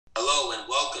Hello and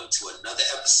welcome to another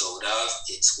episode of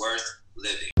It's Worth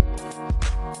Living.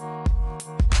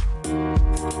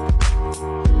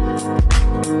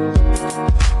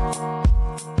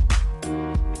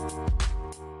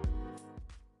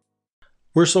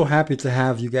 We're so happy to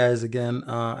have you guys again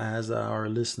as our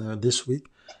listener this week.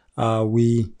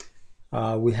 We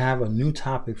have a new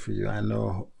topic for you. I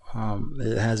know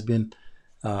it has been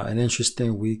an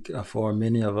interesting week for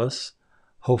many of us.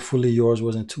 Hopefully, yours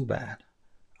wasn't too bad.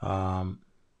 Um,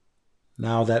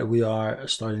 Now that we are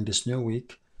starting this new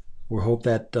week, we hope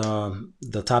that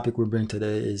the topic we bring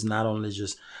today is not only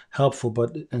just helpful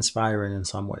but inspiring in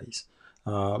some ways.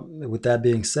 With that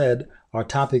being said, our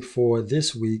topic for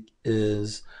this week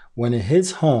is when it hits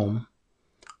home,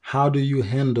 how do you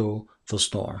handle the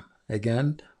storm?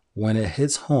 Again, when it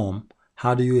hits home,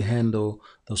 how do you handle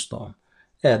the storm?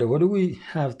 Ed, what do we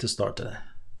have to start today?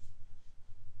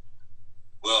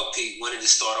 Well, Pete, wanted to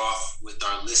start off with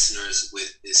our listeners with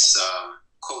this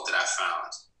quote that I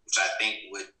found, which I think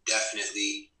would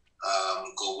definitely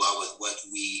go well with what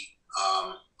we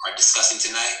are discussing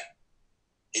tonight.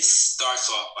 It starts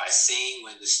off by saying,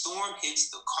 when the storm hits,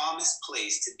 the calmest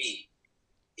place to be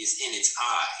is in its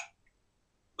eye.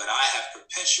 But I have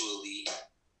perpetually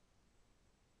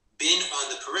been on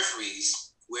the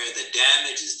peripheries where the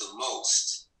damage is the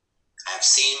most. I have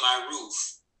seen my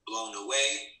roof blown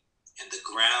away and the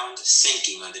ground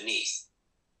sinking underneath.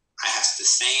 I have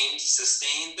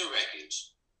sustained the wreckage.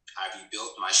 I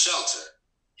rebuilt my shelter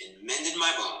and mended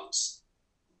my bones.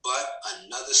 But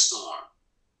another storm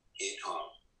hit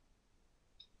home.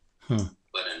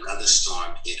 But another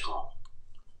storm hit home.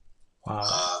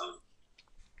 Wow.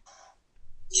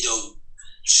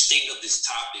 Just think of this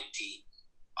topic, Pete.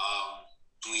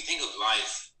 When we think of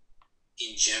life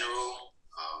in general,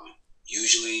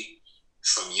 usually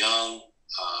from young,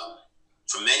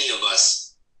 for many of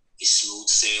us, it's smooth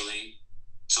sailing.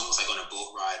 It's almost like on a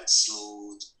boat ride. It's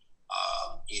smooth.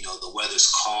 The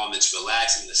weather's calm. It's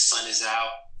relaxing. The sun is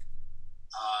out.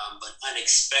 But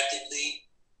unexpectedly,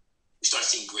 we start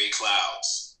seeing gray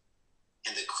clouds.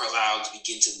 And the clouds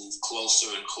begin to move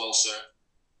closer and closer.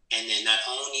 And then not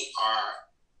only are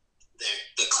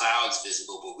the clouds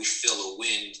visible, but we feel a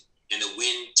wind. And the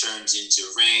wind turns into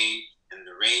rain. And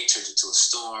the rain turns into a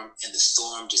storm, and the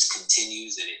storm just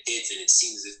continues, and it hits, and it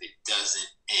seems as if it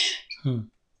doesn't end.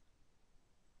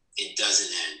 It doesn't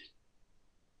end.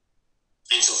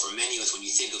 And so for many of us, when you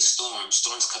think of storms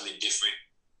come in different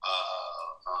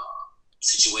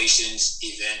situations,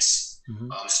 events.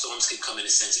 Storms can come in a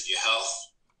sense of your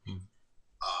health.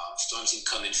 Storms can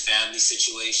come in family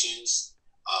situations,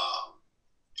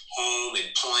 home,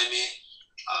 employment,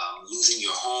 losing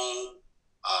your home.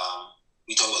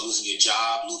 We talk about losing your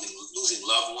job, losing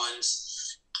loved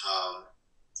ones,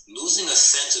 losing a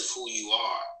sense of who you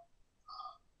are.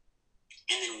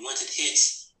 And then once it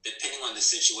hits, depending on the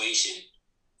situation,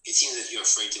 it seems as if you're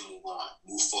afraid to move on,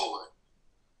 move forward.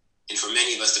 And for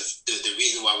many of us, the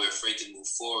reason why we're afraid to move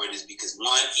forward is because,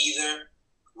 one, either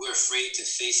we're afraid to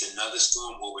face another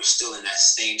storm or we're still in that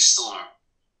same storm.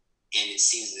 And it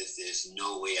seems as if there's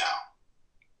no way out.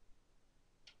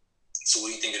 So what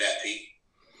do you think of that, Pete?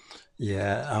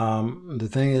 Yeah, the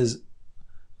thing is,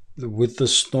 with the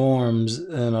storms,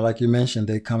 like you mentioned,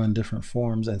 they come in different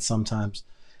forms, and sometimes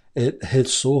it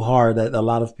hits so hard that a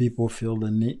lot of people feel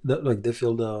the need, like they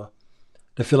feel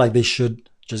like they should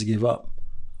just give up.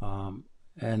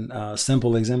 And a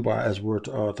simple example, as we were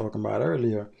talking about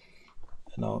earlier,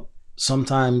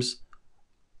 sometimes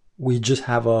we just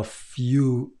have a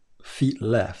few feet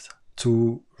left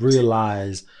to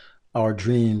realize our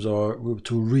dreams or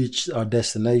to reach our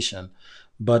destination.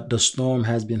 But the storm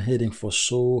has been hitting for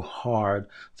so hard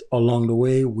along the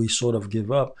way, we sort of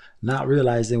give up, not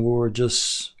realizing we were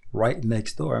just right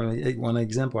next door. I mean, one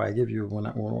example I give you, when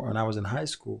I was in high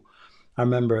school, I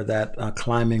remember that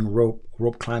climbing rope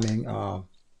climbing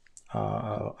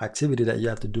activity that you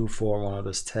have to do for one of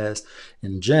those tests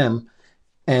in gym.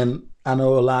 And I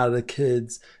know a lot of the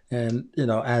kids, and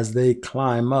as they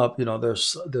climb up,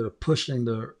 they're pushing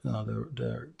they're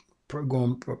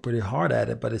going pretty hard at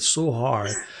it, but it's so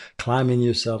hard climbing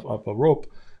yourself up a rope.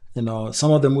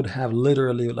 Some of them would have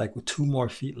literally like 2 more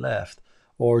feet left,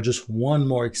 or just one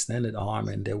more extended arm,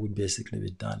 and they would basically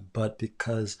be done. But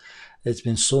because it's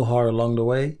been so hard along the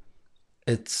way,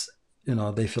 it's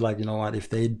they feel like, what, if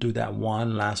they do that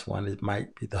one last one, it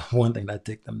might be the one thing that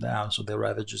take them down, so they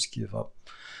rather just give up.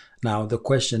 Now the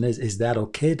question is that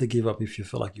okay to give up if you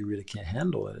feel like you really can't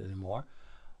handle it anymore,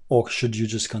 or should you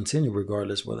just continue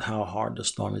regardless with how hard the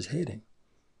storm is hitting?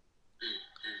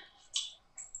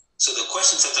 So the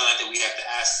question sometimes I think we have to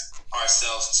ask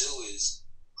ourselves too is,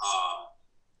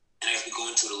 and as we go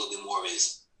into it a little bit more,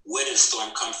 is where does the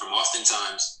storm come from?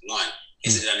 Oftentimes, one,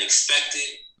 is it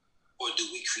unexpected, or do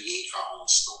we create our own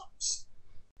storms?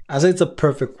 I say it's a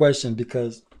perfect question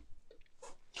because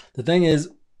the thing is,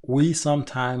 we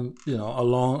sometimes,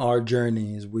 along our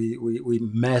journeys, we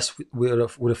mess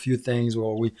with a few things,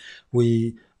 or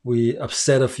we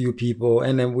upset a few people,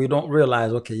 and then we don't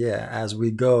realize, okay, yeah, as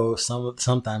we go,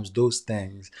 sometimes those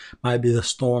things might be the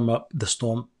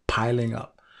storm piling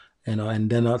up, and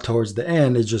then towards the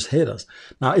end, it just hit us.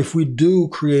 Now, if we do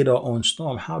create our own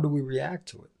storm, how do we react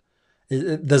to it?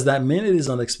 Does that mean it is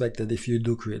unexpected if you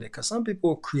do create it? Because some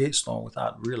people create storm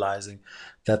without realizing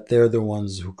that they're the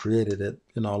ones who created it.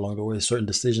 Along the way, certain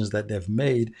decisions that they've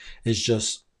made is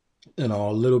just a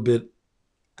little bit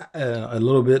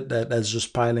that's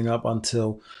just piling up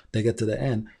until they get to the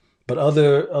end. But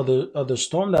other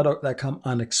storm that come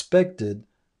unexpected,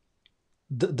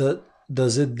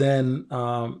 does it then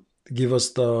give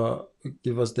us the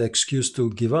excuse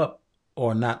to give up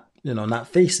or not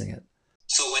facing it?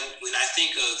 So when I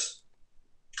think of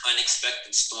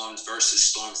unexpected storms versus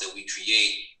storms that we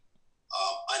create,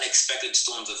 unexpected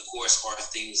storms, of course, are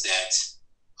things that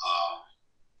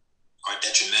are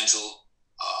detrimental,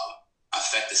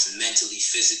 affect us mentally,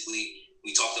 physically.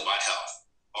 We talked about health.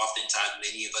 Oftentimes,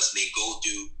 many of us may go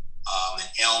through an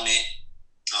ailment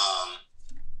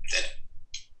that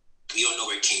we don't know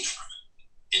where it came from.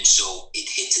 And so it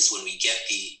hits us when we get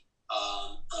the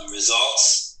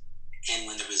results. And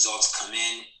when the results come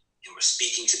in and we're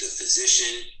speaking to the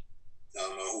physician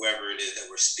or whoever it is that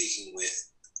we're speaking with,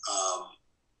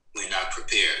 we're not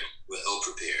prepared. We're ill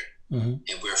prepared. Mm-hmm.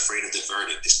 And we're afraid of the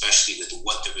verdict, especially with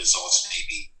what the results may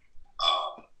be.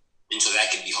 And so that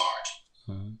can be hard.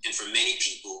 Mm-hmm. And for many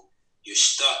people, you're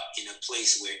stuck in a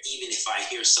place where even if I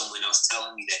hear someone else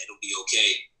telling me that it'll be okay,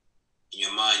 in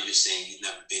your mind, you're saying you've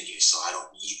never been here. So I don't,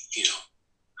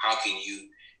 how can you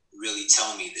really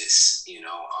tell me this,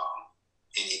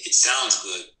 and it sounds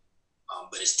good,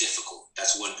 but it's difficult.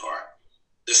 That's one part.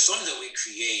 The storms that we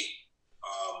create,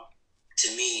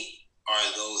 to me,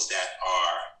 are those that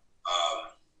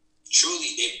are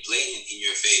truly, they're blatant in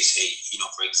your face. Hey,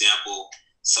 for example,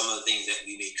 some of the things that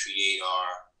we may create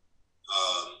are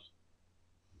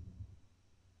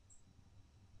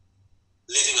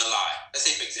living a lie. Let's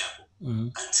say, for example,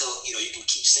 until, you can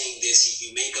keep saying this,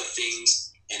 you make up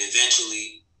things, and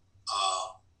eventually,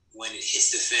 when it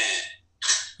hits the fan,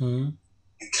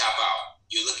 you cap out.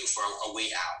 You're looking for a way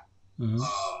out.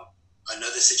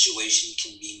 Another situation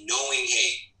can be knowing,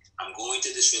 hey, I'm going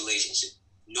to this relationship,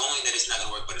 knowing that it's not going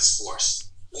to work, but it's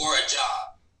forced. Or a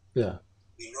job. Yeah.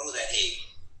 You know that, hey,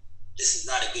 this is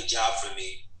not a good job for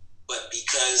me, but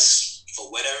because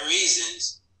for whatever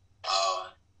reasons,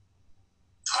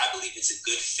 I believe it's a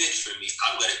good fit for me,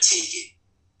 I'm going to take it.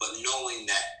 But knowing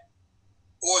that,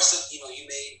 or some, you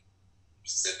may,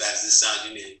 as bad as this sounds,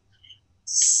 you may,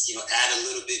 add a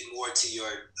little bit more to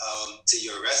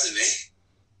your resume,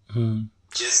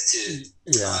 just to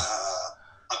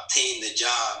obtain the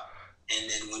job. And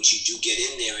then once you do get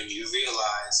in there and you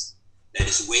realize that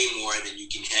it's way more than you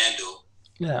can handle,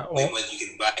 way more than you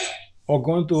can buy, or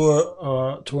going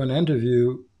to an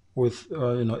interview with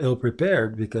ill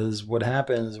prepared, because what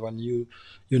happens when you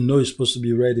you're supposed to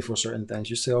be ready for certain things,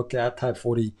 you say, okay, I type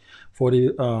 40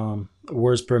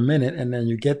 words per minute, and then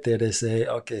you get there, they say,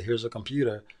 okay, here's a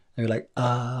computer, and you're like,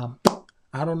 I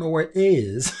don't know where it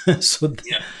is. So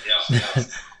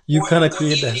you kind of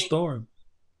create that storm.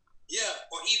 Yeah,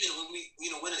 or even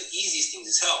when one of the easiest things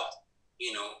is health.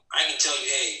 I can tell you,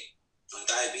 hey,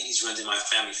 diabetes runs in my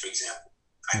family, for example.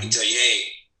 I can tell you, hey,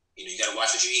 you got to watch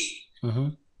what you eat.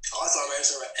 Oh, it's all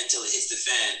right, until it hits the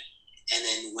fan. And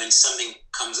then when something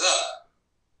comes up,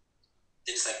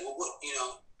 then it's like, well, what,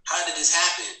 how did this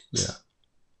happen? Yeah.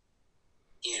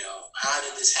 How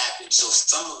did this happen? So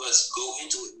some of us go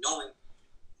into it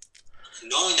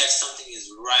knowing that something is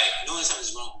right, knowing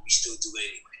something's wrong, but we still do it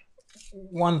anyway.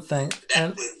 One thing,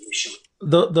 and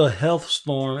the health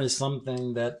storm is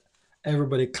something that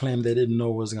everybody claimed they didn't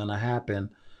know was going to happen.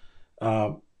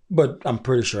 But I'm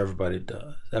pretty sure everybody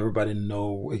does. Everybody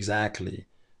know exactly.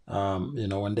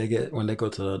 When they go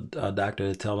to a doctor,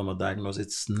 they tell them a diagnosis.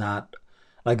 It's not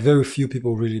like, very few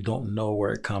people really don't know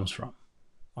where it comes from.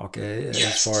 Okay, yes.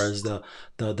 As far as the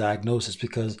diagnosis,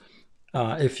 because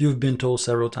if you've been told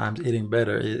several times eating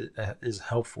better is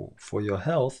helpful for your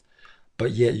health,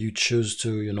 but yet you choose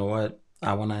to,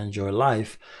 I want to enjoy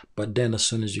life, but then as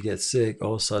soon as you get sick,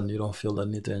 all of a sudden you don't feel the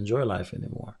need to enjoy life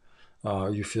anymore.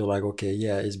 You feel like, okay,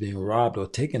 yeah, it's being robbed or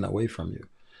taken away from you.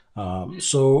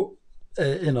 So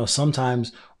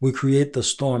sometimes we create the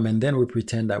storm and then we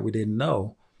pretend that we didn't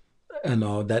know.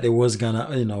 that it was gonna,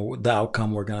 the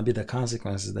outcome were gonna be the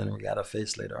consequences. Then we gotta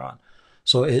face later on.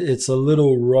 So it's a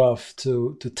little rough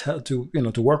to tell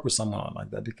to work with someone like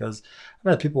that, because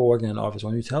I've had people working in the office,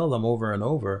 when you tell them over and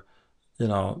over, you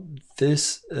know,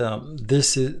 this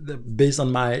is based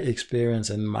on my experience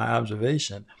and my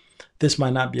observation, this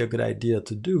might not be a good idea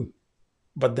to do,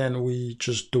 but then we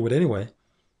just do it anyway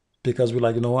because we're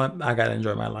like, you know what, I gotta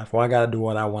enjoy my life, or I gotta do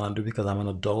what I want to do because I'm an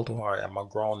adult, or I'm a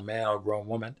grown man or a grown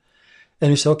woman.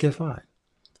 And you say, okay, fine.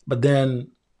 But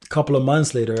then a couple of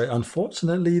months later,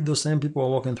 unfortunately, those same people are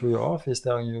walking through your office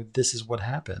telling you this is what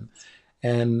happened.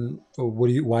 And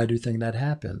why do you think that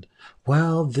happened?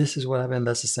 Well, this is what happened.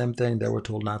 That's the same thing they were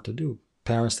told not to do.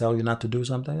 Parents tell you not to do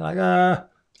something, like,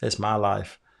 it's my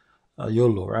life,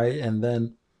 YOLO, right? And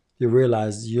then you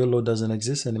realize YOLO doesn't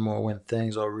exist anymore when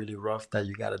things are really rough, that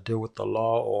you got to deal with the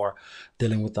law or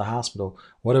dealing with the hospital,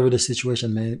 whatever the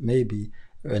situation may be.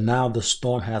 And now the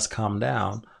storm has calmed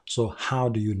down. So how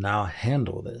do you now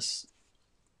handle this?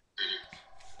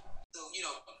 So,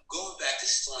 going back to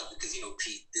storms, because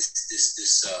Pete,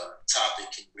 this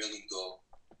topic can really go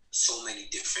so many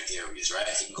different areas, right?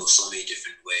 It can go so many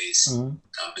different ways, Mm-hmm.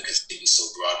 because it can be so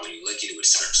broad when you look at it with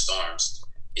certain storms.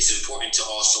 It's important to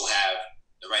also have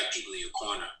the right people in your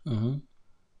corner. Mm-hmm.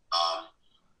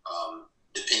 Um,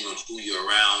 Depending on who you're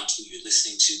around, who you're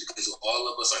listening to, because all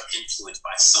of us are influenced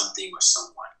by something or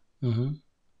someone, Mm-hmm.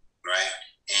 right?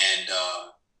 And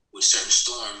with certain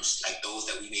storms, like those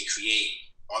that we may create,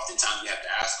 oftentimes we have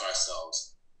to ask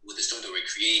ourselves, with the storm that we're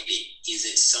creating, is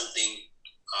it something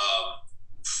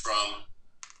from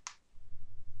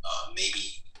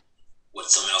maybe what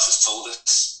someone else has told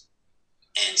us,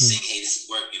 and Mm-hmm. saying, hey,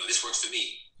 this works for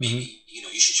me. Maybe,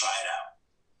 you should try it out.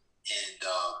 And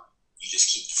you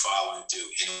just keep following through.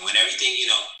 And when everything,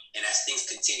 and as things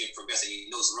continue to progress and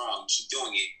you know it's wrong, you keep doing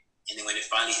it. And then when it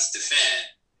finally hits the fan,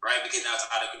 right? Because now it's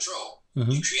out of control. Mm-hmm.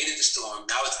 You created the storm,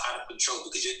 now it's out of control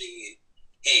because you're thinking,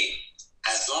 hey,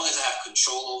 as long as I have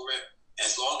control over it,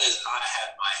 as long as I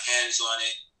have my hands on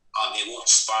it, it won't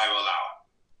spiral out.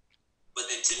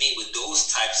 But then to me, with those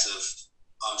types of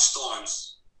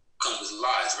storms comes with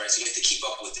lies, right? So you have to keep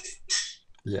up with it.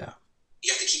 Yeah. You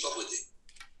have to keep up with it.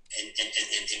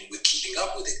 And with keeping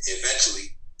up with it, eventually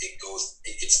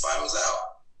it spirals out.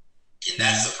 And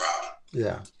that's the problem.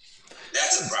 Yeah.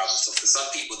 That's a problem. So for some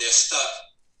people, they're stuck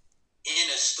in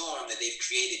a storm that they've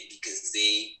created because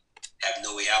they have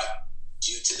no way out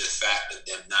due to the fact of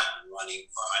them not running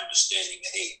or understanding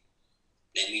that, hey,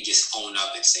 let me just own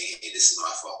up and say, hey, this is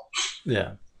my fault.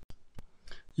 Yeah.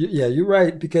 Yeah, you're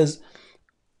right, because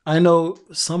I know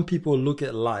some people look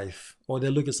at life, or they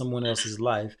look at someone else's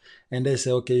life, and they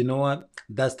say, okay, you know what?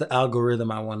 That's the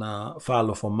algorithm I want to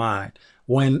follow for mine.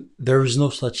 When there is no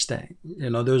such thing,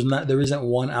 there isn't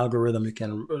one algorithm you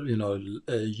can,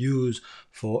 use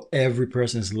for every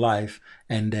person's life,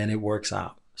 and then it works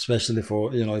out. Especially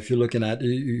for, if you're looking at,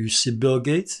 you see Bill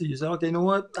Gates, you say, okay, you know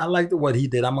what? I like what he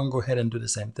did. I'm going to go ahead and do the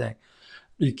same thing.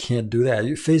 You can't do that.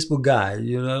 You Facebook guy,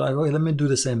 like, okay, let me do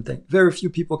the same thing. Very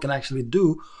few people can actually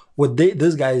do what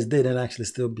these guys did and actually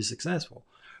still be successful.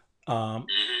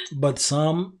 But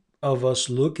some of us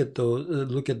look at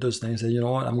those things and say, you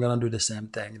know what, I'm gonna do the same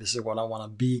thing. This is what I want to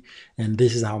be, and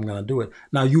this is how I'm gonna do it.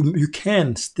 Now you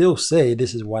can still say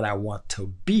this is what I want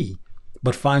to be,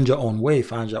 but find your own way,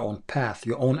 find your own path,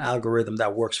 your own algorithm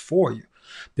that works for you.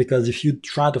 Because if you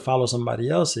try to follow somebody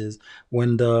else's,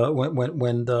 when the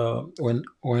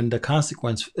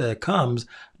consequence comes,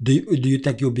 do you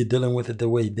think you'll be dealing with it the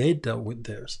way they dealt with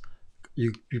theirs?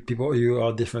 You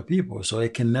are different people, so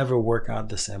it can never work out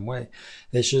the same way.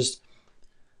 It's just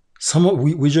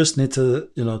we just need to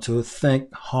to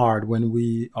think hard when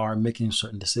we are making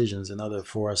certain decisions in order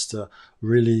for us to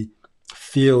really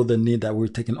feel the need that we're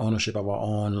taking ownership of our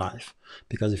own life.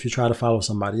 Because if you try to follow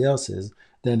somebody else's,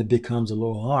 then it becomes a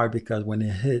little hard, because when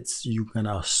it hits, you can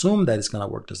assume that it's going to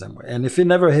work the same way. And if it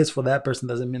never hits for that person,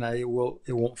 doesn't mean that it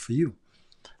won't for you.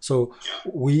 So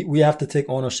we have to take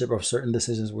ownership of certain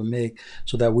decisions we make,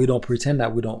 so that we don't pretend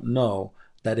that we don't know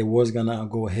that it was going to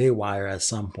go haywire at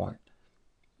some point.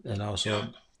 So Yeah.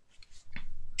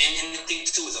 And the thing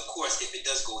too is, of course, if it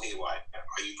does go haywire,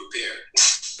 are you prepared to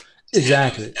handle it?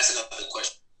 exactly. That's another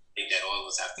question I think that all of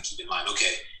us have to keep in mind.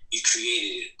 Okay, you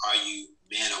created it. Are you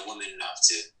man or woman enough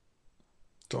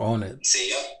To own it. to say,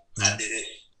 yep, I did it.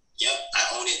 Yep, I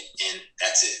own it, and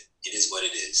that's it. It is what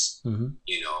it is. Mm-hmm.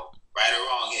 Right or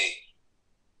wrong, hey,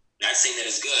 not saying that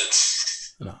it's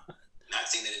good. No. Not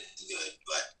saying that it's good,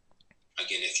 but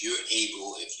again, if you're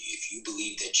able, if you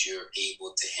believe that you're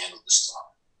able to handle the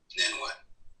storm, then what?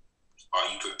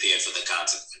 Are you prepared for the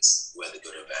consequence, whether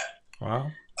good or bad?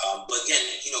 Wow. But again,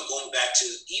 going back to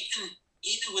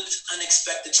even with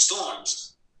unexpected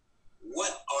storms,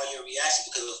 what are your reactions?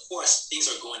 Because of course things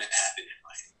are going to happen in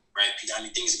life, right? I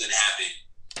mean, things are going to happen.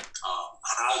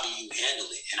 How do you handle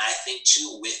it? And I think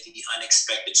too, with the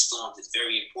unexpected storms, it's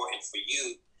very important for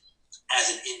you as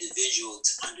an individual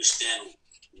to understand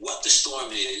what the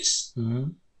storm is,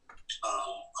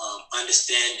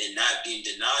 understand and not be in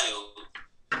denial,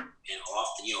 and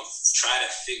often, try to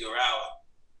figure out,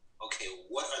 okay,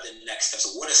 what are the next steps?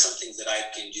 So what are some things that I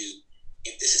can do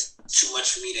if this is too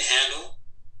much for me to handle?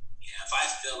 If I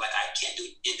feel like I can't do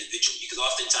it individually, because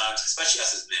oftentimes, especially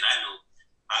us as men, I know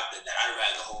I'd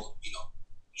rather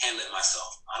handle it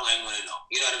myself. I don't even want to know.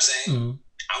 You know what I'm saying? Mm-hmm.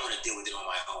 I want to deal with it on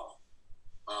my own.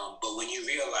 But when you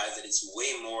realize that it's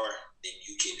way more than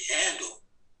you can handle,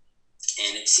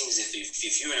 and it seems if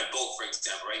you're in a boat, for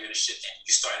example, right, you're in a ship, and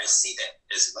you're starting to see that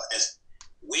there's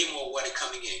way more water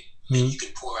coming in than you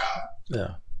can pour out.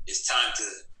 Yeah, it's time to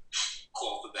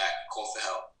call for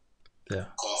help. Yeah,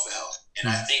 call for help. And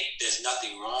I think there's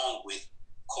nothing wrong with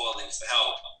calling for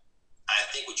help. I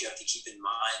think what you have to keep in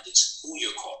mind is who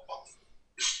you're calling.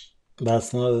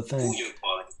 That's another thing. Who you're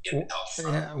calling to get help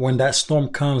from. Yeah, when that storm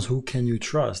comes, who can you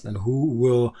trust, and who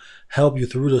will help you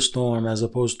through the storm, as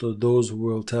opposed to those who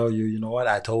will tell you, you know what,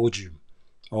 I told you,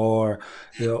 or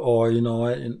you know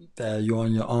what, you're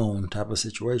on your own type of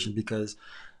situation. Because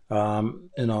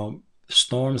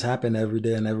storms happen every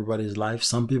day in everybody's life.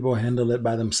 Some people handle it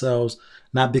by themselves,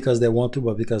 not because they want to,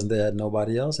 but because they had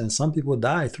nobody else. And some people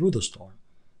die through the storm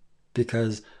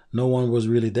because no one was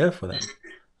really there for them.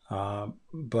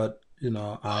 But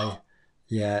I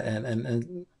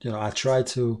try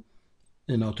to,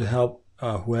 to help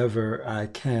whoever I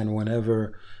can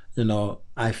whenever,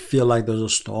 I feel like there's a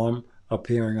storm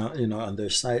appearing, on their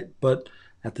sight. But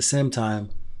at the same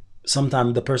time,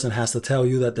 sometimes the person has to tell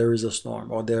you that there is a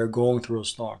storm or they're going through a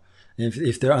storm. And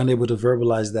if they're unable to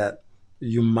verbalize that,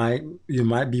 you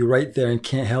might be right there and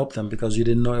can't help them because you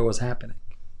didn't know it was happening.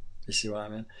 You see what I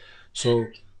mean? So,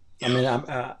 I mean,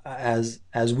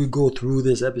 as we go through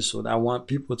this episode, I want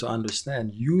people to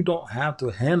understand you don't have to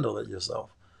handle it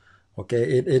yourself.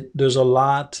 Okay, there's a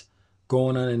lot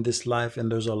going on in this life,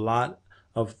 and there's a lot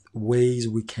of ways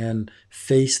we can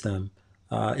face them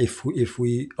if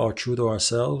we are true to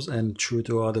ourselves and true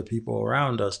to other people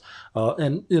around us,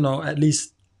 and at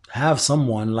least have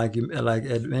someone like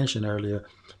Ed mentioned earlier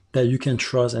that you can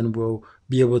trust and will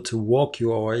be able to walk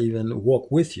you or even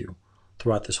walk with you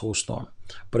throughout this whole storm.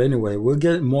 But anyway, we'll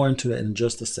get more into that in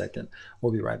just a second.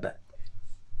 We'll be right back.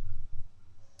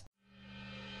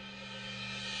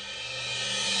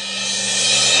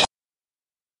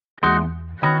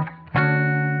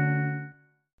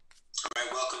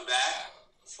 Welcome back.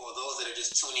 For those that are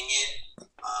just tuning in,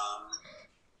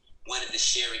 wanted to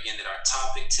share again that our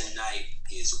topic tonight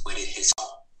is when it hits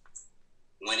home.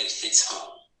 When it hits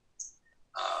home,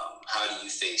 how do you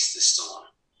face the storm?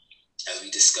 As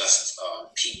we discussed,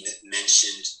 Pete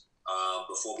mentioned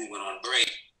before we went on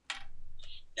break,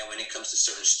 that when it comes to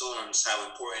certain storms, how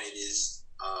important it is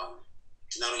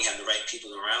to not only have the right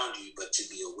people around you, but to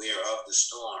be aware of the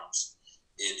storms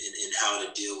and how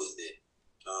to deal with it.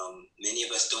 Many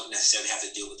of us don't necessarily have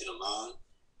to deal with it alone.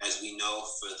 As we know,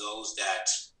 for those that,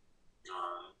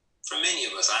 for many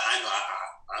of us, I know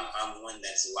I'm one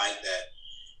that's like that.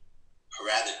 I'd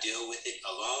rather deal with it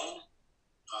alone.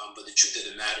 But the truth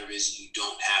of the matter is you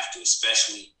don't have to,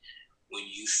 especially when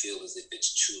you feel as if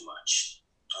it's too much.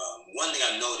 One thing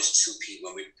I've noticed too, Pete,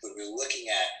 when we're looking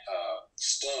at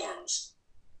storms,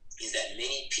 is that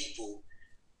many people,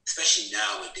 especially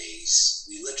nowadays,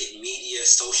 we look at media,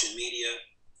 social media,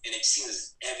 and it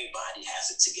seems everybody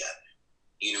has it together.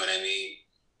 You know what I mean?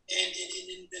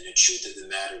 And the truth of the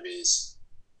matter is,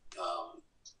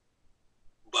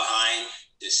 behind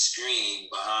the screen,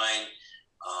 behind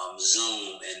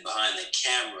Zoom, and behind the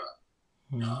camera,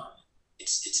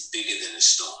 it's bigger than a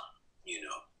storm.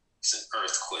 It's an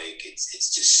earthquake.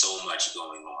 It's just so much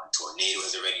going on. Tornado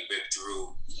has already ripped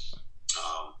through,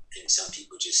 and some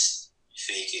people just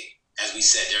fake it. As we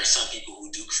said, there are some people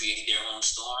who do create their own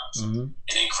storms and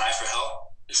then cry for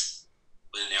help.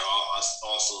 But then there are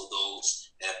also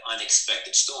those that have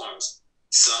unexpected storms.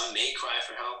 Some may cry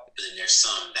for help, but then there's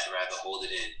some that rather hold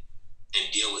it in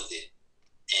and deal with it.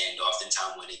 And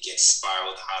oftentimes when it gets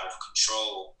spiraled out of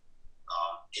control,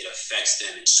 it affects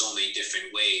them in so many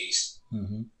different ways.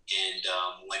 And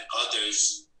when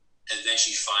others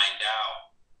eventually find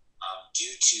out,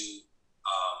 due to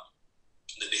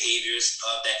the behaviors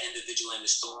of that individual in the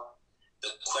storm, the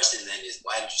question then is,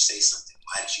 why did you say something?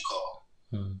 Why did you call?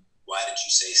 Why did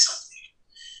you say something?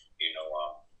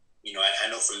 I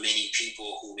know for many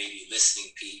people who may be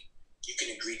listening, Pete, you can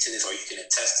agree to this or you can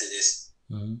attest to this.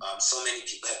 Mm-hmm. So many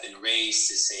people have been raised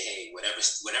to say, hey, whatever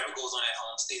goes on at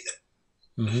home stays at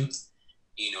home. Mm-hmm.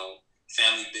 You know,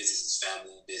 family business is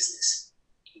family business.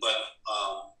 But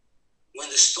when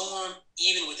the storm,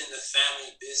 even within the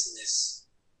family business,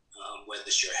 whether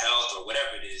it's your health or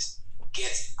whatever it is,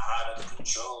 gets out of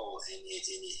control and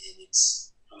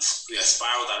it's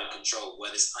spiraled out of control,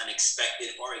 whether it's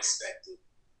unexpected or expected,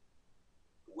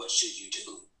 what should you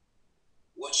do?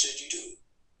 What should you do?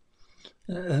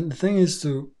 And the thing is,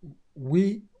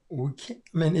 we can't.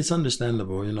 I mean, it's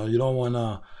understandable. You know, you don't want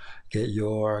to get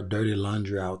your dirty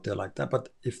laundry out there like that. But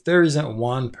if there isn't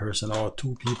one person or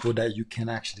two people that you can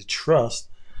actually trust,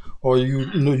 or you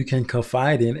know you can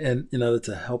confide in, and in order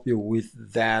to help you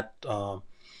with that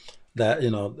that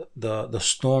the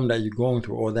storm that you're going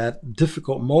through or that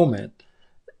difficult moment,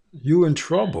 you're in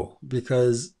trouble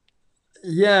because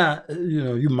yeah,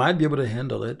 you might be able to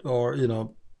handle it, or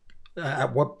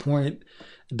at what point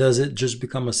does it just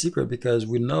become a secret? Because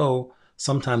we know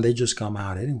sometimes they just come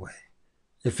out anyway.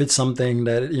 If it's something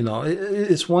that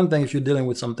it's one thing if you're dealing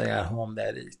with something at home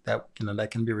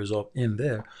that can be resolved in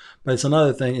there, but it's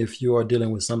another thing if you are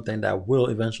dealing with something that will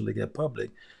eventually get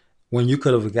public when you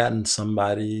could have gotten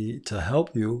somebody to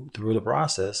help you through the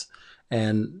process.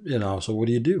 And so what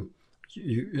do?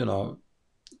 You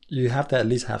have to at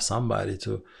least have somebody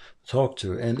to talk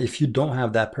to. And if you don't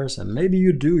have that person, maybe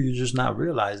you do, you're just not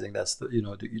realizing that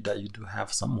you do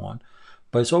have someone.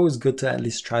 But it's always good to at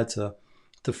least try to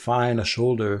find a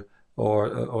shoulder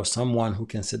or someone who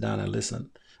can sit down and listen.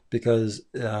 Because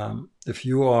if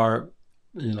you are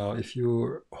if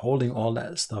you're holding all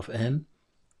that stuff in,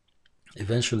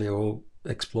 eventually it will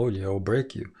explode you, it will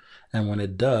break you. And when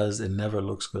it does, it never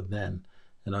looks good then.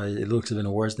 It looks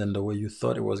even worse than the way you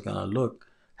thought it was going to look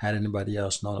had anybody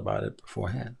else known about it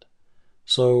beforehand.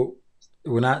 So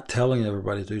we're not telling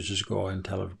everybody to just go and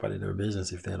tell everybody their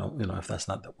business if they don't, if that's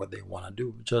not what they want to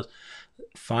do. Just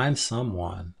find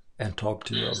someone and talk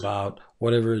to you about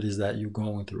whatever it is that you're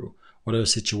going through, whatever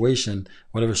situation,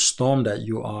 whatever storm that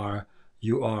you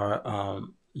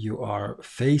are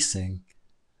facing.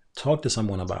 Talk to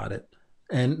someone about it.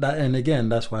 And again,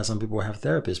 that's why some people have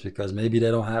therapists, because maybe they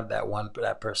don't have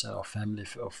that person or family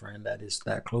or friend that is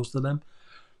that close to them.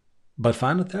 But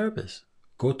find a therapist.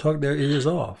 Go talk their ears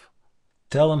off.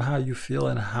 Tell them how you feel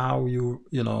and how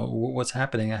what's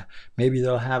happening. Maybe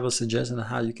they'll have a suggestion on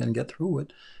how you can get through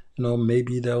it.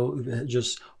 Maybe they'll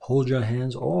just hold your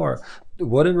hands, or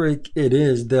whatever it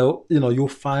is, you'll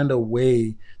find a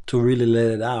way to really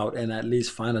let it out and at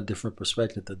least find a different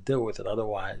perspective to deal with it.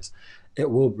 Otherwise, it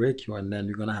will break you, and then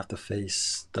you're going to have to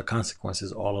face the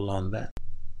consequences all along that.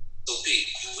 So, Pete,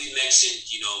 we mentioned,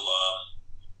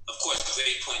 of course,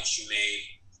 great points you made,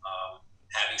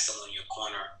 having someone in your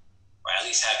corner, or at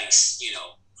least having,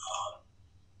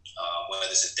 whether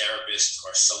it's a therapist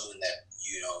or someone that,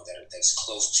 that's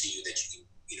close to you that you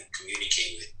can,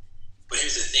 communicate with. But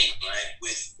here's the thing, right?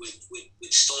 With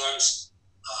storms,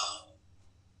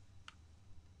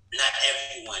 not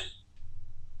everyone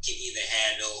can either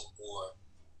handle or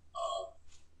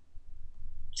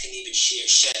can even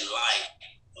shed light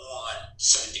on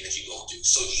certain things that you go through.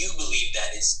 So do you believe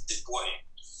that it's important,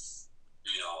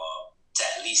 to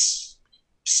at least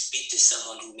speak to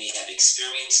someone who may have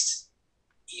experienced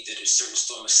either a certain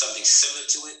storm or something similar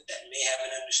to it that may have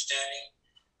an understanding?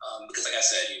 Because like I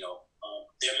said,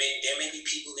 there may be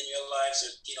people in your lives, or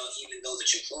even those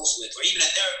that you're close with, or even a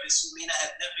therapist who may not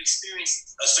have never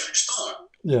experienced a certain storm,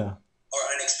 or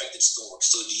unexpected storm.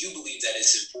 So do you believe that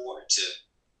it's important to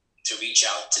reach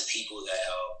out to people that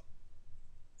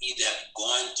either have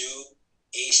gone through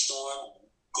a storm,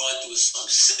 gone through a storm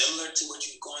similar to what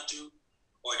you've gone through,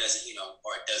 or does it,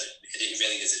 it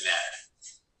really doesn't matter?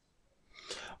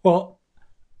 Well,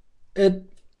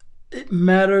 it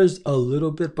matters a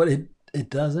little bit, but it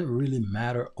doesn't really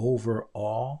matter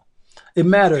overall. It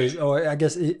matters, or I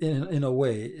guess in a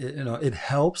way, it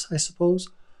helps, I suppose.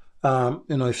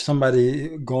 If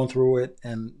somebody going through it,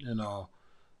 and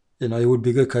it would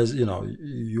be good because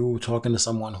you talking to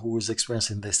someone who is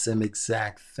experiencing the same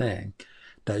exact thing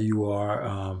that you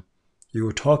were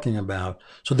talking about,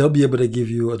 so they'll be able to give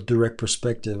you a direct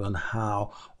perspective on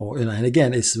how, or and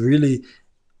again, it's really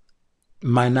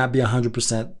might not be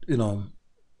 100%,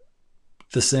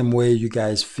 the same way you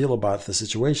guys feel about the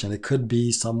situation. It could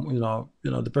be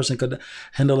the person could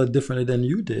handle it differently than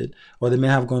you did, or they may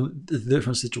have gone a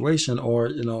different situation, or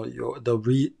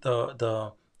the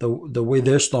way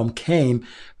their storm came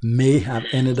may have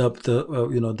ended up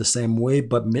the same way,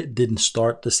 but didn't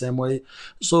start the same way.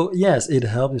 So yes, it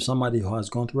helps if somebody who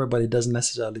has gone through it, but it doesn't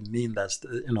necessarily mean that's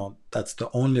the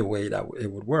only way that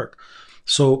it would work.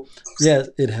 So yeah,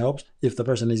 it helps if the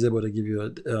person is able to give you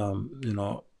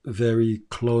a very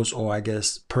close, or I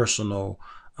guess personal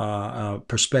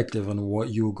perspective on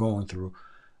what you're going through.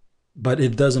 But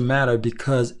it doesn't matter,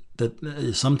 because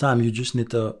that sometimes you just need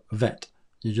to vent.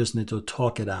 You just need to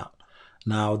talk it out.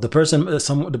 Now, the person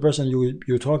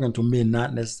you're talking to may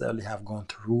not necessarily have gone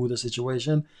through the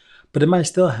situation, but it might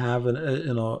still have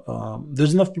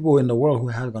there's enough people in the world who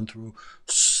have gone through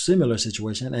similar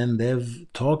situation, and they've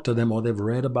talked to them, or they've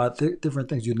read about different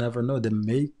things. You never know, they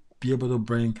may be able to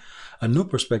bring a new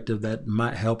perspective that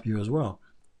might help you as well.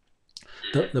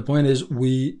 The point is,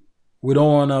 we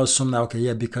don't want to assume that, okay,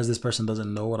 yeah, because this person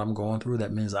doesn't know what I'm going through,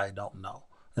 that means I don't know.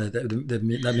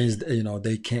 That means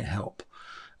they can't help.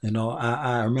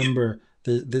 I remember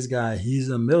this guy. He's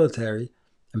a military,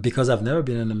 and because I've never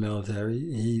been in the military,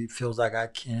 he feels like I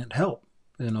can't help.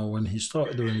 When he's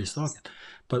talking.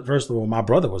 But first of all, my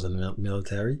brother was in the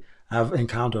military. I've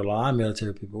encountered a lot of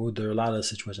military people. There are a lot of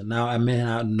situations. Now, I may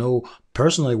not know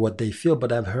personally what they feel,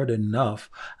 but I've heard enough.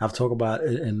 I've talked about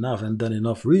it enough and done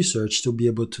enough research to be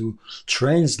able to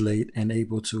translate and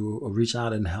able to reach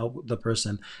out and help the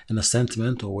person in a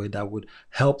sentimental way that would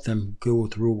help them go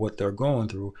through what they're going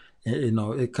through.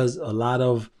 Because a lot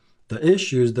of the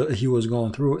issues that he was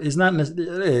going through is not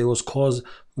necessarily, it was caused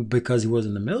because he was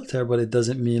in the military, but it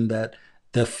doesn't mean that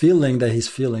the feeling that he's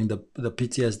feeling, the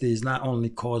PTSD, is not only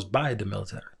caused by the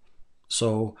military.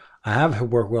 So I have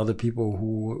worked with other people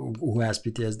who has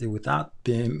PTSD without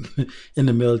being in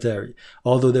the military,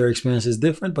 although their experience is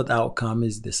different, but the outcome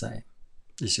is the same.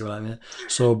 You see what I mean?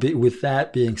 So with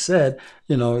that being said,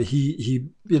 he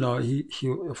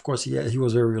of course he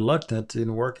was very reluctant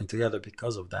in working together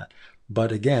because of that.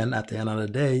 But again, at the end of the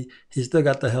day, he still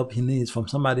got the help he needs from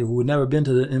somebody who had never been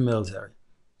to the military.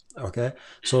 Okay,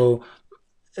 so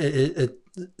it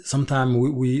sometimes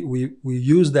we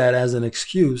use that as an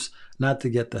excuse not to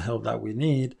get the help that we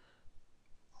need.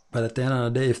 But at the end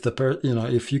of the day,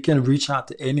 if you can reach out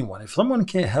to anyone, if someone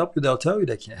can't help you, they'll tell you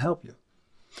they can't help you.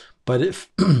 But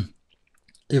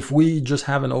if we just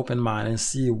have an open mind and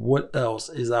see what else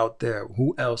is out there,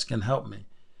 who else can help me,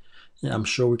 yeah, I'm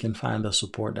sure we can find the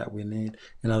support that we need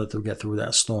in order to get through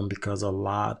that storm, because a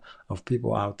lot of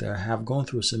people out there have gone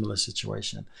through a similar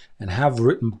situation and have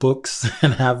written books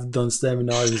and have done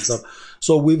seminars and stuff.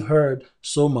 So we've heard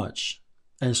so much,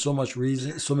 and so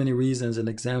many reasons and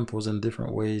examples and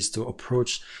different ways to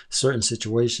approach certain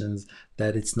situations,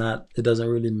 that it doesn't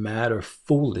really matter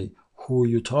fully who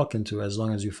you're talking to, as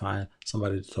long as you find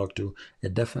somebody to talk to.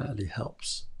 It definitely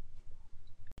helps.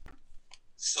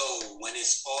 So when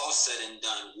it's all said and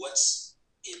done, what's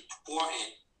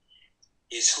important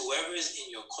is whoever is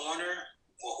in your corner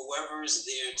or whoever is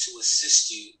there to assist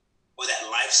you, or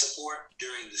that life support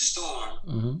during the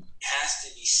storm, has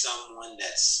to be someone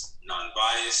that's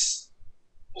non-biased,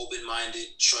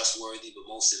 open-minded, trustworthy, but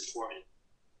most important,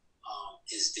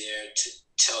 is there to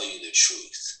tell you the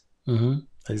truth.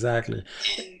 Exactly.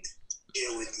 And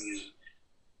share with you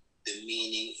the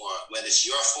meaning, or whether it's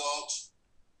your fault,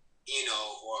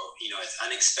 or it's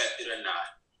unexpected or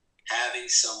not, having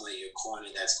someone in your corner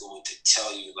that's going to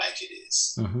tell you like it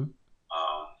is.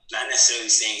 Not necessarily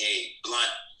saying, hey,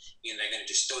 blunt, they're going to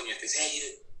just throw in your face, hey,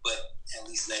 but at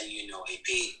least letting you know, hey,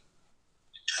 Pete,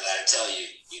 I got to tell you,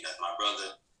 my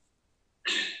brother,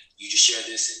 you just shared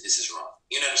this and this is wrong.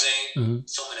 You know what I'm saying?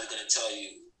 Someone that's going to tell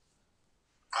you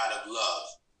out of love,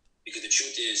 because the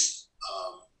truth is,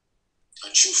 a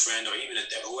true friend, or even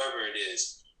whoever it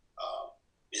is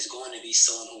going to be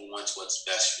someone who wants what's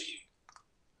best for you,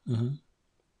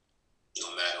 no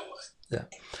matter what. Yeah,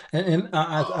 and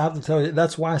I have to tell you,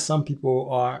 that's why some people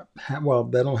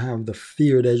they don't have the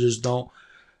fear. They just don't.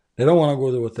 They don't want to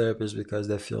go to a therapist, because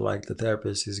they feel like the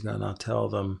therapist is gonna tell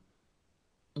them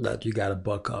that you got to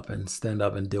buck up and stand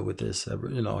up and deal with this.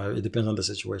 It depends on the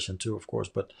situation too, of course,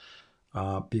 but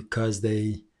because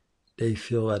they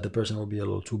feel that the person will be a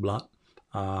little too blunt,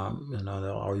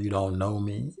 or you don't know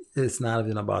me. It's not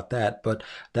even about that, but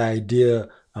the idea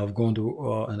of going to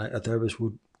a therapist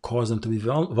would cause them to be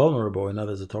vulnerable, in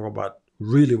others, to talk about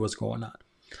really what's going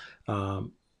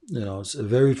on. So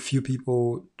very few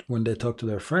people, when they talk to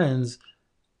their friends,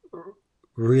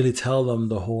 really tell them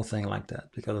the whole thing like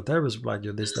that, because the therapist is like,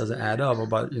 this doesn't add up,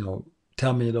 about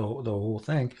tell me the whole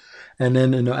thing. And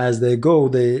then as they go,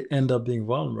 they end up being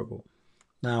vulnerable.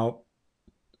 Now,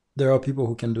 there are people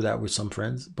who can do that with some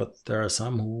friends, but there are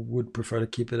some who would prefer to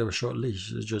keep it a short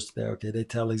leash. It's just there, okay, they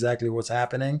tell exactly what's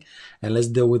happening, and let's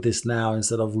deal with this now,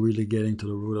 instead of really getting to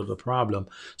the root of the problem.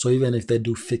 So even if they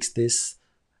do fix this,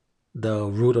 the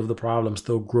root of the problem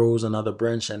still grows another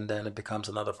branch, and then it becomes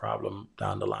another problem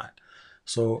down the line.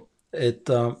 So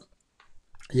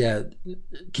yeah,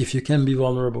 if you can be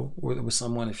vulnerable with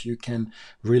someone, if you can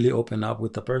really open up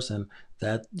with the person,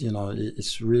 that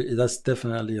it's really, that's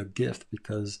definitely a gift,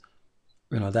 because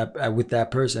that with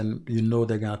that person,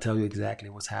 they're gonna tell you exactly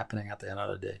what's happening at the end of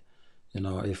the day.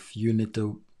 If you need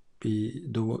to be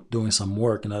doing some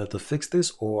work in order to fix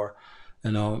this, or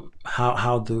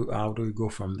how do we go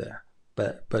from there.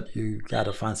 But you got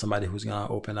to find somebody who's gonna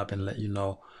open up and let you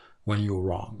know when you're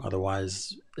wrong.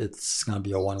 Otherwise, it's gonna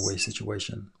be a one-way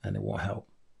situation, and it won't help.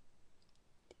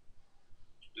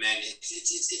 Man,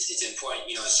 it's important.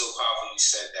 It's so powerful you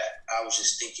said that. I was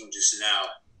just thinking just now,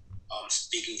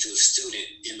 speaking to a student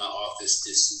in my office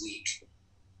this week,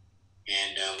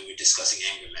 and we were discussing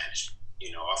anger management.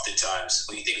 Oftentimes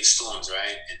when you think of storms,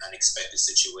 right, and unexpected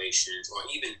situations, or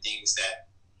even things that,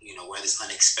 whether it's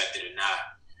unexpected or not,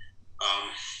 um,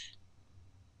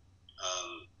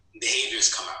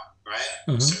 behaviors come out, right?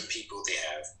 Mm-hmm. Certain people, they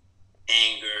have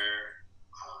anger,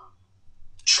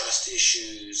 trust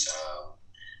issues,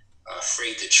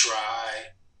 afraid to try,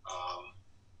 um,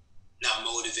 not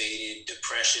motivated,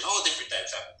 depression, all different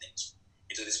types of things.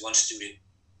 And so this one student,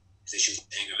 his issue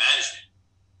with anger management,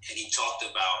 and he talked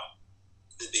about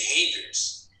the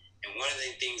behaviors. And one of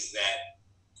the things that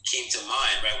came to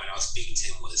mind right when I was speaking to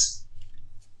him was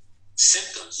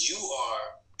symptoms. You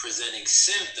are presenting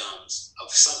symptoms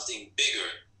of something bigger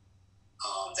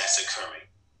that's occurring.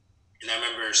 And I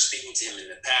remember speaking to him in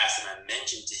the past, and I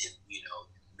mentioned to him,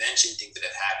 mention things that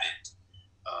have happened,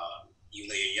 even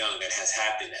though you're young, that has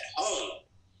happened at home.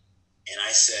 And I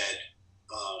said,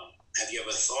 have you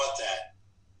ever thought that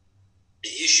the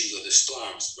issues of the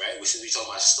storms, right? Which since we talk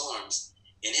about storms,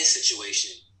 in his situation,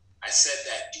 I said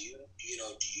that do you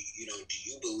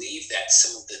believe that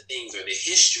some of the things, or the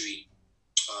history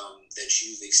that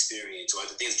you've experienced, or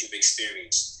the things that you've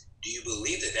experienced, do you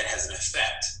believe that that has an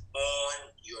effect on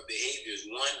your behaviors?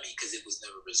 One, because it was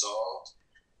never resolved,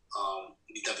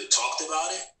 we never talked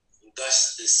about it,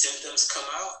 thus the symptoms come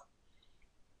out.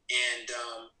 And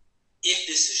if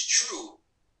this is true,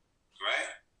 right?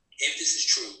 If this is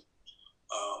true,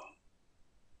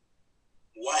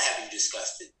 why haven't you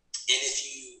discussed it? And if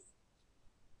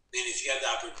you have the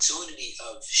opportunity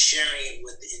of sharing it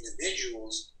with the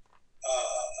individuals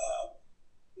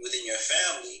within your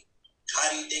family, how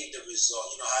do you think the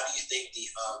result? How do you think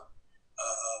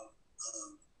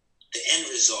the end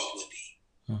result would be?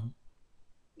 Mm-hmm.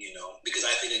 Because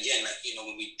I think, again,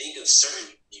 when we think of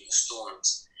certain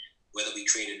storms, whether we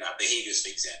created our behaviors, for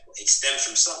example, it stems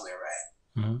from somewhere, right?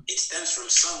 Mm-hmm. It stems from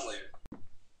somewhere.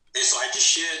 And so I just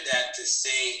shared that to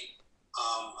say,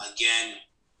 again,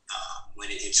 when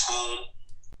it hits home,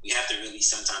 we have to really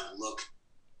sometimes look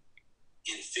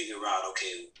and figure out,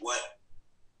 okay,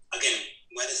 again,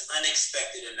 whether it's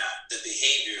unexpected or not, the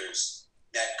behaviors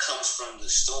that comes from the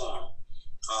storm,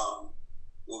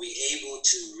 were we able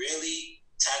to really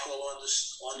tackle on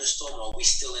the storm, or are we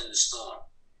still in the storm?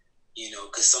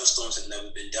 Because some storms have never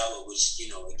been dealt with, which,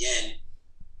 again,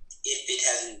 if it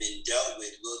hasn't been dealt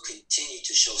with, will continue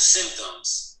to show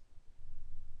symptoms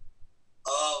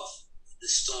of the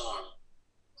storm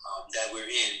that we're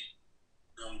in,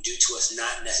 due to us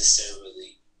not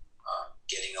necessarily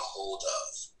getting a hold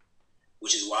of.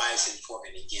 Which is why it's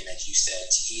important, again, as you said,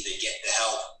 to either get the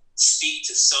help, speak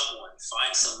to someone,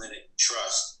 find someone that you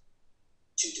trust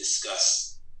to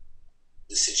discuss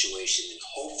the situation, and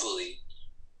hopefully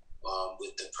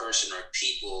with the person or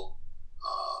people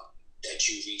that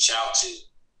you reach out to,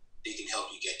 they can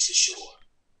help you get to shore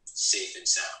safe and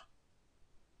sound.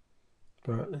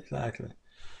 Exactly.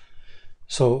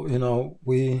 So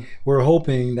we're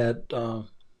hoping that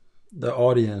the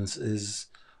audience is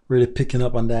really picking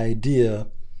up on the idea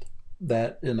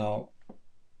that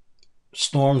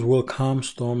storms will come,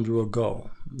 storms will go.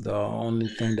 The only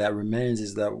thing that remains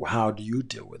is that how do you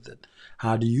deal with it?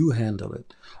 How do you handle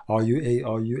it? Are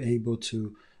you able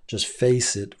to just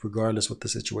face it regardless what the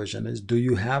situation is? Do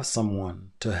you have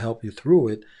someone to help you through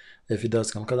it if it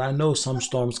does come? Because I know some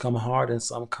storms come hard and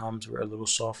some comes a little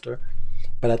softer.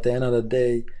 But at the end of the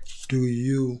day, do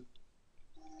you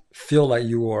feel like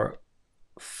you are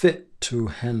fit to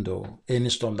handle any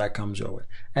storm that comes your way?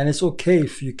 And it's okay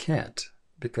if you can't,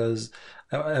 because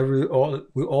we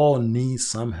all need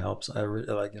some help, every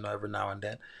now and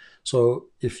then. So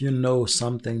if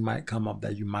something might come up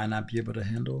that you might not be able to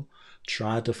handle,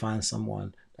 try to find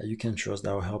someone that you can trust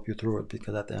that will help you through it.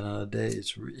 Because at the end of the day,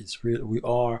 it's real. We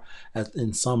are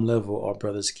in some level our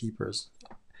brothers keepers,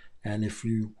 and if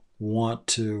you want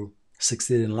to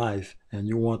succeed in life and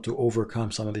you want to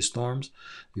overcome some of these storms,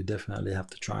 you definitely have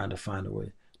to try to find a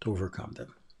way to overcome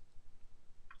them.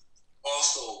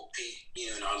 Also, Pete,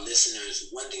 and our listeners,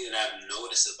 one thing that I've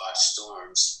noticed about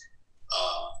storms,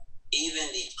 Even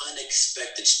the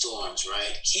unexpected storms,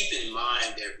 right? Keep in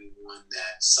mind, everyone,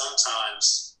 that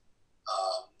sometimes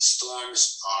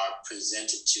storms are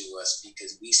presented to us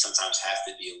because we sometimes have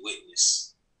to be a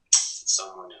witness to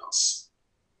someone else.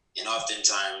 And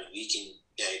oftentimes we can,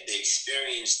 the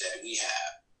experience that we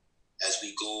have as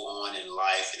we go on in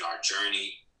life, in our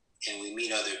journey, and we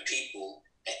meet other people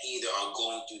that either are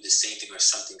going through the same thing or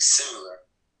something similar,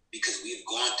 because we've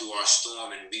gone through our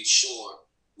storm and reached shore,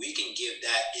 we can give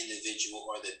that individual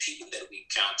or the people that we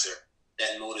encounter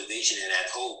that motivation and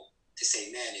that hope to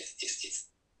say, man, if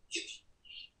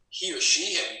he or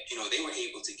she have, they were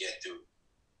able to get through,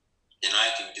 then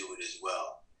I can do it as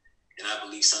well. And I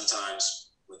believe sometimes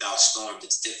without storms,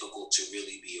 it's difficult to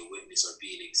really be a witness or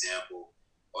be an example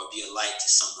or be a light to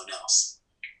someone else,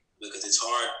 because it's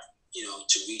hard,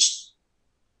 to reach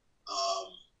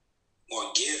or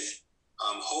give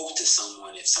hope to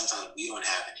someone if sometimes we don't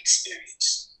have an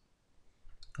experience.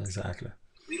 Exactly.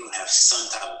 We don't have some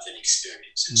type of an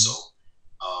experience. And so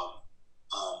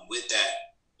with that,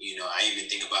 I even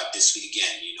think about this week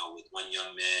again, with one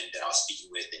young man that I was speaking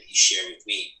with, and he shared with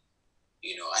me,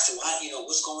 I said, why,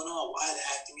 what's going on? Why are they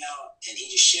acting out? And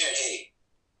he just shared, hey,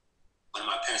 one of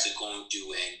my parents are going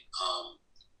through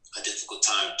a difficult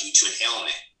time due to an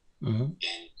ailment. Mm-hmm.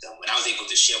 And when I was able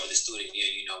to share with the student, yeah,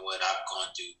 you know what, I've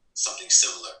gone through something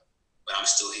similar, but I'm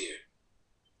still here.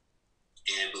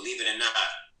 And believe it or not,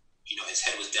 his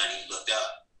head was down, he looked up,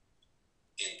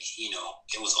 and,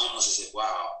 it was almost as if,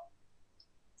 wow,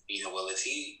 well, if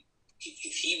he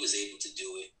was able to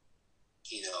do it,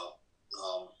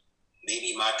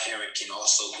 maybe my parent can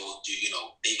also go through,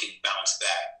 they can bounce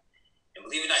back. And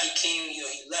believe it or not, he came, he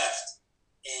left,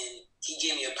 and he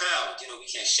gave me a pound. We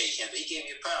can't shake hands, but he gave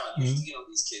me a pound. Mm-hmm.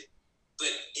 These kids.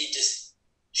 But it just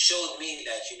showed me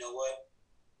that, what?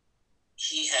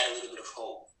 He had a little bit of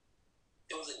hope.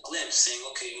 There was a glimpse saying,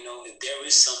 okay, if there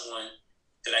is someone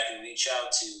that I can reach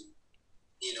out to,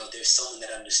 there's someone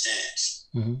that understands.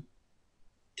 Mm-hmm.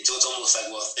 And so it's almost like,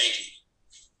 well, thank you.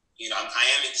 I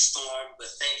am in the storm, but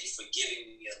thank you for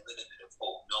giving me a little bit of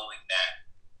hope, knowing that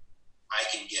I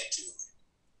can get through it.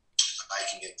 I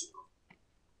can get through it.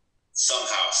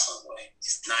 Somehow, some way.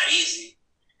 It's not easy,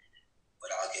 but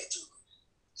I'll get through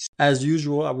it. As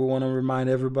usual, I would want to remind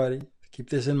everybody to keep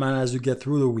this in mind as you get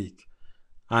through the week.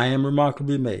 I am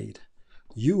remarkably made.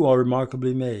 You are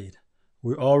remarkably made.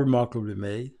 We're all remarkably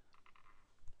made.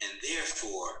 And